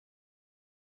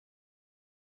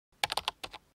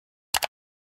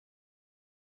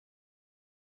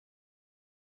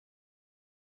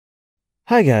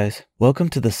Hi guys, welcome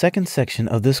to the second section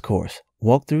of this course,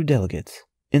 Walk Through Delegates.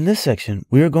 In this section,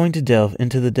 we are going to delve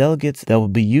into the delegates that will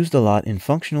be used a lot in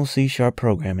functional C#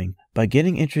 programming by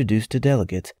getting introduced to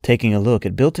delegates, taking a look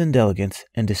at built-in delegates,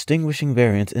 and distinguishing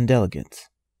variants in delegates.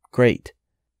 Great!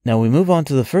 Now we move on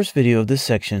to the first video of this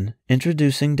section,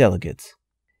 Introducing Delegates.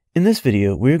 In this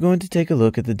video, we are going to take a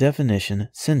look at the definition,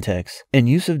 syntax, and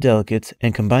use of delegates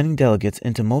and combining delegates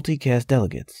into multicast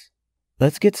delegates.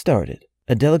 Let's get started.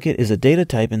 A delegate is a data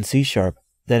type in C#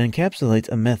 that encapsulates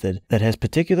a method that has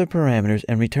particular parameters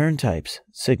and return types,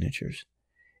 signatures.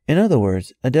 In other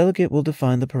words, a delegate will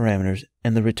define the parameters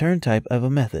and the return type of a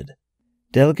method.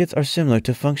 Delegates are similar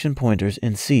to function pointers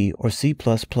in C or C++,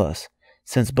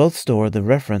 since both store the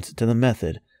reference to the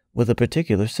method with a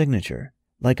particular signature.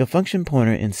 Like a function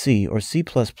pointer in C or C++,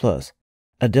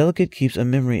 a delegate keeps a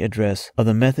memory address of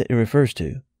the method it refers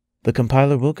to. The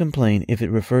compiler will complain if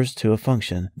it refers to a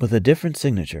function with a different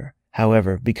signature.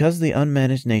 However, because of the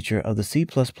unmanaged nature of the C++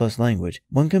 language,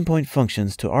 one can point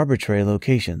functions to arbitrary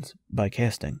locations by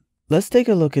casting. Let's take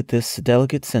a look at this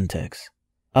delegate syntax.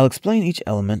 I'll explain each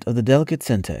element of the delegate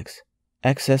syntax.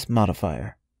 Access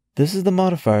modifier. This is the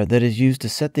modifier that is used to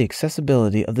set the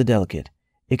accessibility of the delegate.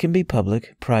 It can be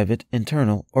public, private,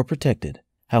 internal, or protected.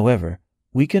 However,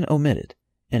 we can omit it,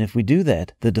 and if we do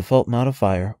that, the default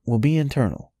modifier will be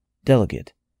internal.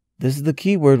 Delegate. This is the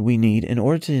keyword we need in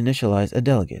order to initialize a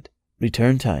delegate.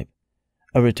 Return type.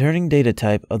 A returning data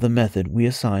type of the method we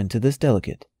assign to this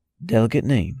delegate. Delegate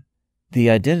name. The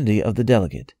identity of the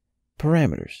delegate.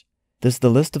 Parameters. This is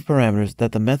the list of parameters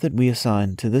that the method we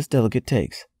assign to this delegate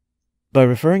takes. By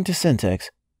referring to syntax,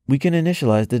 we can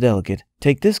initialize the delegate.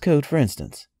 Take this code for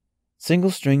instance. Single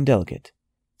string delegate.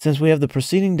 Since we have the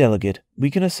preceding delegate,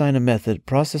 we can assign a method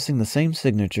processing the same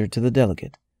signature to the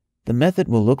delegate. The method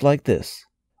will look like this,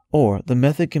 or the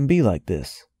method can be like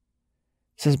this.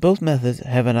 Since both methods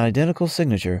have an identical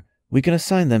signature, we can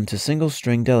assign them to single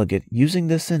string delegate using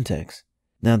this syntax.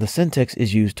 Now the syntax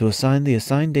is used to assign the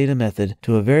assigned data method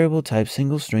to a variable type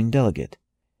single string delegate.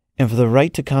 And for the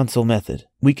write to console method,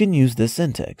 we can use this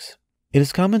syntax. It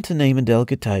is common to name a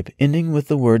delegate type ending with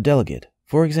the word delegate,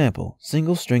 for example,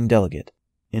 single string delegate,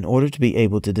 in order to be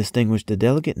able to distinguish the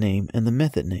delegate name and the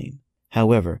method name.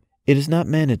 However, it is not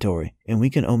mandatory, and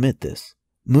we can omit this.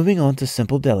 Moving on to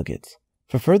simple delegates.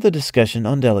 For further discussion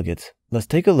on delegates, let's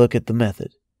take a look at the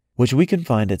method, which we can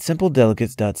find at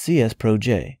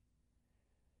simpledelegates.csproj.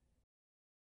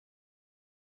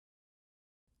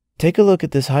 Take a look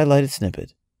at this highlighted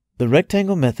snippet. The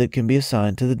rectangle method can be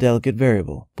assigned to the delegate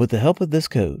variable with the help of this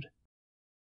code.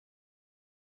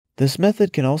 This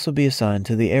method can also be assigned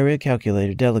to the area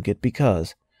calculator delegate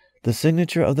because the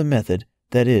signature of the method,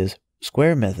 that is,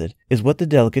 square method, is what the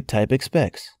delegate type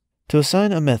expects. To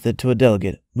assign a method to a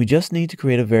delegate, we just need to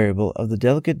create a variable of the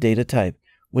delegate data type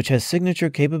which has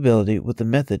signature capability with the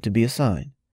method to be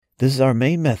assigned. This is our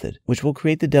main method, which will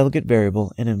create the delegate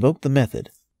variable and invoke the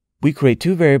method. We create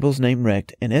two variables named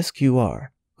rect and sqr,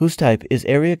 whose type is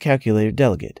area calculator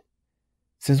delegate.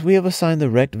 Since we have assigned the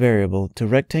rect variable to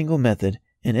rectangle method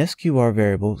and sqr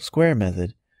variable square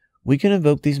method, we can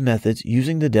invoke these methods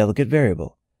using the delegate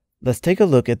variable. Let's take a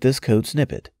look at this code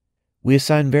snippet. We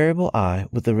assign variable I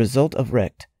with the result of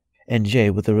rect and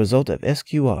j with the result of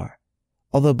sqr.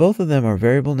 Although both of them are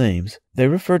variable names, they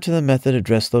refer to the method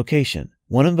address location.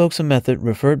 One invokes a method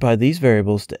referred by these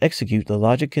variables to execute the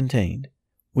logic contained.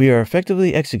 We are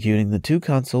effectively executing the two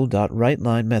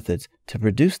console.writeLine methods to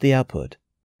produce the output.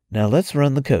 Now let's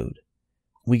run the code.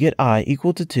 We get I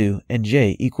equal to 2 and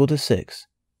j equal to 6.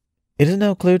 It is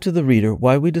now clear to the reader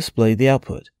why we display the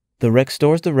output. The rect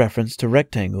stores the reference to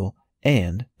rectangle,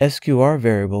 and sqr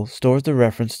variable stores the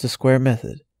reference to square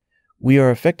method. We are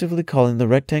effectively calling the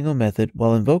rectangle method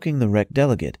while invoking the rect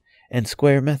delegate and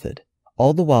square method,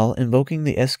 all the while invoking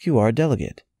the sqr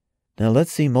delegate. Now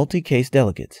let's see multi-case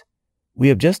delegates. We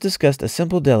have just discussed a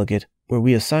simple delegate where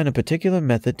we assign a particular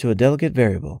method to a delegate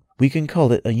variable. We can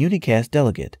call it a unicast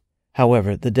delegate.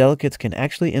 However, the delegates can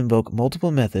actually invoke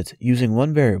multiple methods using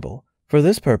one variable. For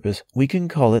this purpose, we can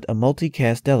call it a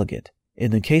multicast delegate.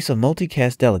 In the case of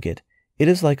multicast delegate, it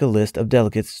is like a list of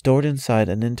delegates stored inside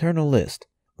an internal list.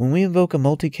 When we invoke a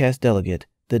multicast delegate,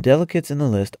 the delegates in the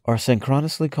list are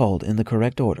synchronously called in the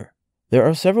correct order. There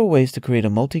are several ways to create a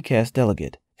multicast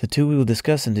delegate. The two we will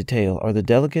discuss in detail are the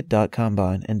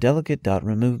delegate.combine and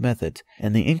delegate.remove methods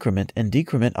and the increment and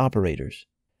decrement operators.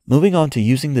 Moving on to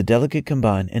using the delegate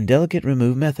combine and delegate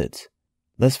remove methods.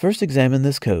 Let's first examine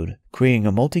this code, creating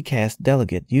a multicast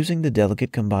delegate using the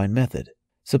delegate combine method.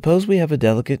 Suppose we have a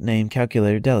delegate name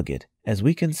calculator delegate, as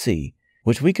we can see,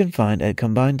 which we can find at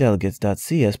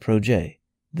combinedelegates.csproj.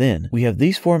 Then we have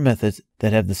these four methods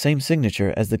that have the same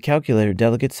signature as the calculator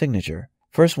delegate signature.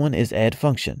 First one is add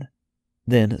function,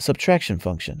 then subtraction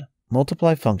function,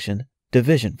 multiply function,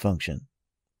 division function.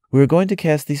 We are going to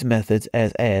cast these methods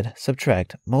as add,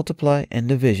 subtract, multiply, and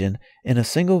division in a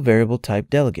single variable type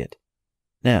delegate.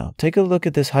 Now, take a look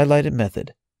at this highlighted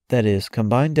method, that is,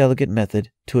 combine delegate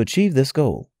method, to achieve this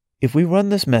goal. If we run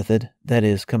this method, that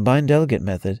is, combine delegate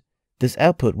method, this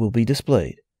output will be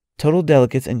displayed. Total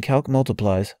delegates in calc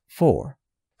multiplies 4.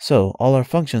 So, all our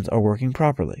functions are working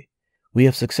properly. We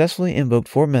have successfully invoked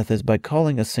four methods by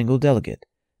calling a single delegate.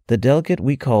 The delegate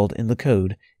we called in the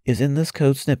code is in this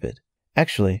code snippet.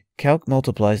 Actually, calc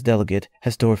multiplies delegate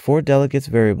has stored four delegates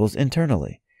variables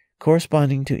internally,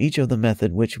 corresponding to each of the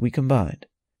method which we combined.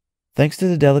 Thanks to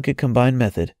the delegate combine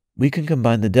method, we can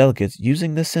combine the delegates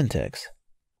using this syntax.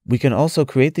 We can also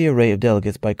create the array of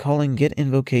delegates by calling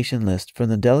getInvocationList from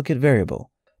the delegate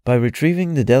variable. By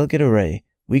retrieving the delegate array,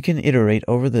 we can iterate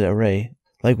over the array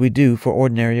like we do for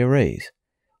ordinary arrays.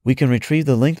 We can retrieve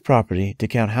the length property to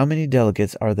count how many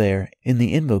delegates are there in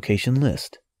the invocation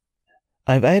list.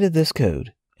 I've added this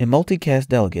code. In Multicast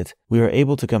Delegates, we are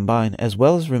able to combine as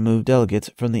well as remove delegates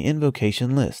from the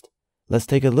invocation list. Let's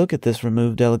take a look at this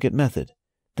remove delegate method.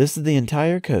 This is the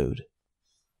entire code.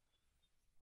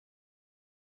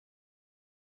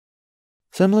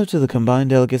 Similar to the combine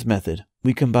delegates method,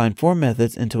 we combine four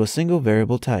methods into a single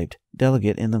variable typed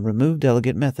delegate in the remove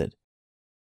delegate method.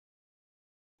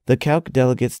 The calc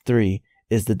delegates 3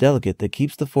 is the delegate that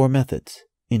keeps the four methods.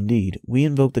 Indeed, we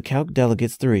invoke the calc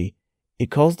delegates 3.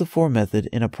 It calls the for method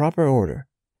in a proper order.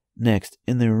 Next,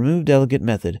 in the remove delegate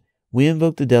method, we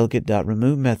invoke the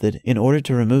delegate.remove method in order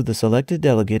to remove the selected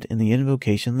delegate in the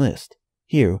invocation list.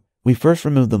 Here, we first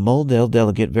remove the moldel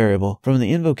delegate variable from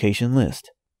the invocation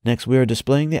list. Next, we are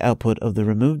displaying the output of the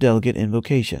remove delegate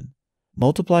invocation.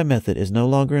 Multiply method is no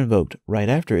longer invoked right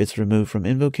after it's removed from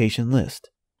invocation list.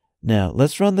 Now,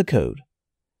 let's run the code.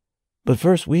 But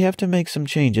first, we have to make some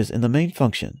changes in the main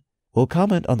function. We'll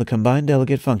comment on the combine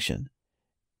delegate function,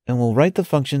 and we'll write the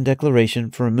function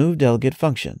declaration for remove delegate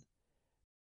function.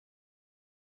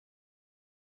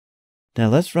 Now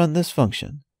let's run this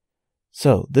function.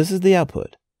 So this is the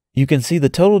output. You can see the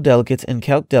total delegates in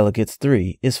calc delegates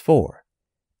 3 is 4.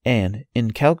 And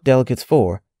in calc delegates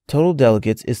 4, total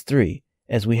delegates is 3,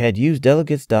 as we had used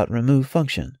delegates.remove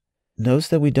function. Notice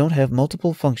that we don't have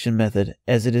multiple function method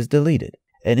as it is deleted.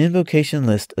 An invocation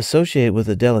list associated with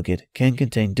a delegate can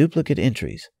contain duplicate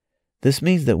entries. This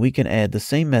means that we can add the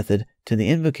same method to the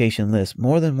invocation list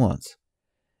more than once.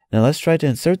 Now let's try to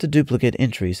insert the duplicate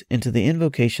entries into the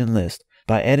invocation list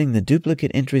by adding the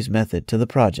duplicate entries method to the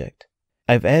project.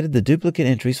 I've added the duplicate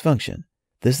entries function.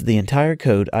 This is the entire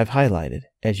code I've highlighted,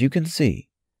 as you can see.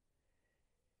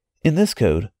 In this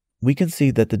code, we can see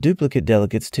that the duplicate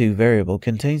delegates2 variable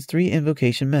contains three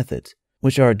invocation methods,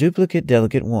 which are duplicate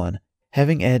delegate 1,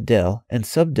 having addDel and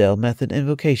subDel method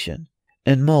invocation,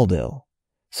 and moldel.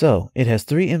 So, it has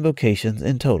three invocations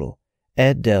in total,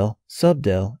 addDel,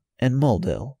 subDel, and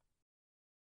moldel.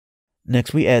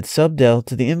 Next, we add subDel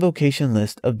to the invocation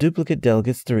list of duplicate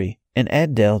delegates 3 and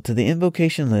addDel to the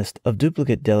invocation list of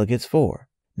duplicate delegates 4.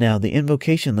 Now, the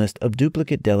invocation list of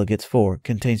duplicate delegates 4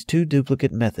 contains two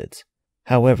duplicate methods.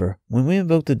 However, when we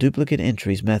invoke the duplicate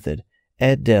entries method,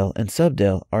 addDel and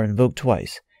subDel are invoked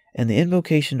twice, and the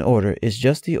invocation order is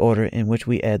just the order in which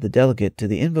we add the delegate to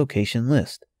the invocation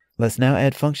list. Let's now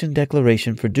add function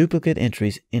declaration for duplicate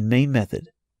entries in main method.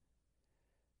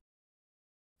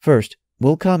 First,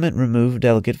 we'll comment remove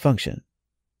delegate function,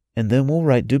 and then we'll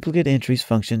write duplicate entries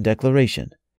function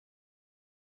declaration.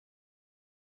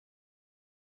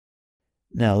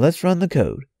 Now let's run the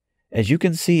code. As you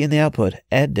can see in the output,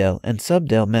 addDel and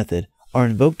subDel method are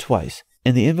invoked twice,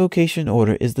 and the invocation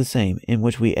order is the same in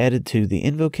which we added to the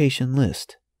invocation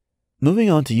list. Moving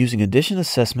on to using addition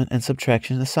assessment and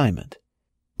subtraction assignment.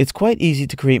 It's quite easy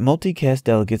to create multicast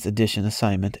delegates addition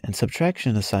assignment and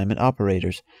subtraction assignment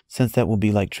operators, since that will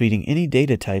be like treating any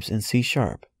data types in C#.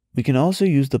 We can also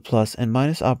use the plus and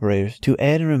minus operators to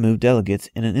add and remove delegates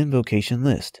in an invocation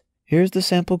list. Here's the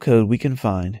sample code we can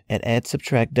find at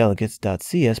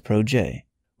addsubtractdelegates.csproj.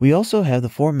 We also have the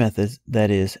four methods,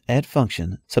 that is, add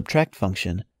function, subtract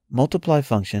function, multiply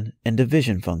function, and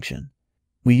division function.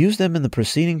 We use them in the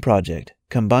preceding project,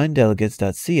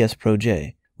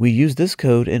 combinedelegates.csproj. We use this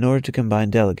code in order to combine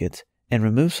delegates and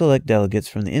remove select delegates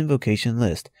from the invocation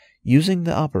list using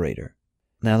the operator.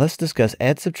 Now let's discuss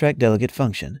addSubtractDelegate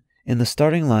function. In the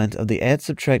starting lines of the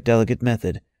addSubtractDelegate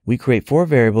method, we create four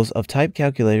variables of type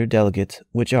calculator delegates,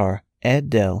 which are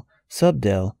addDel,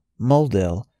 subDel,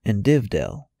 moldel, and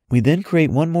divDel. We then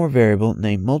create one more variable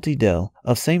named multidel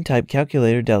of same type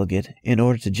calculator delegate in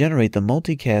order to generate the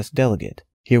multicast delegate.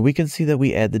 Here we can see that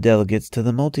we add the delegates to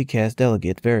the multicast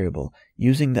delegate variable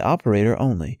using the operator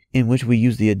only, in which we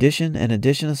use the addition and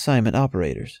addition assignment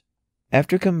operators.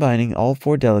 After combining all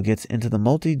 4 delegates into the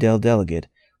multidel delegate,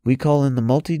 we call in the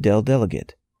multidel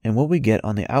delegate, and what we get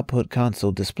on the output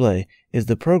console display is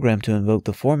the program to invoke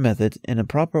the 4 methods in a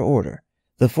proper order.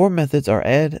 The 4 methods are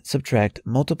add, subtract,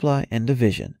 multiply, and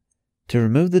division. To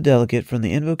remove the delegate from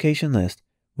the invocation list,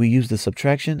 we use the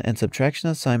subtraction and subtraction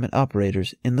assignment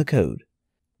operators in the code.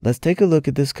 Let's take a look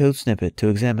at this code snippet to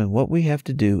examine what we have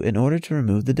to do in order to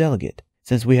remove the delegate.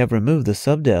 Since we have removed the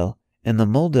subdel and the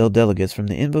muldel delegates from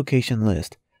the invocation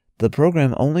list, the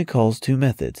program only calls 2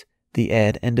 methods, the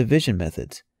add and division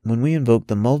methods, when we invoke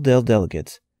the muldel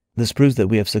delegates. This proves that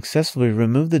we have successfully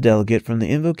removed the delegate from the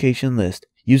invocation list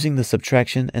using the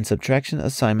subtraction and subtraction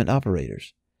assignment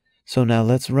operators. So now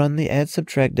let's run the add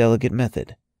subtract delegate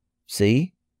method.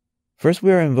 See? First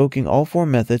we are invoking all 4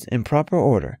 methods in proper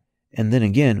order, and then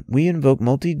again we invoke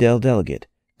multidel delegate,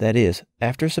 that is,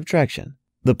 after subtraction.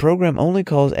 The program only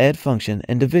calls add function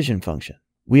and division function.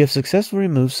 We have successfully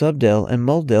removed subdel and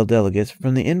muldel delegates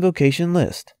from the invocation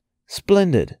list.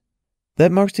 Splendid!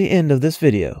 That marks the end of this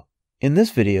video. In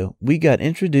this video, we got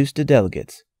introduced to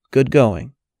delegates. Good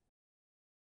going.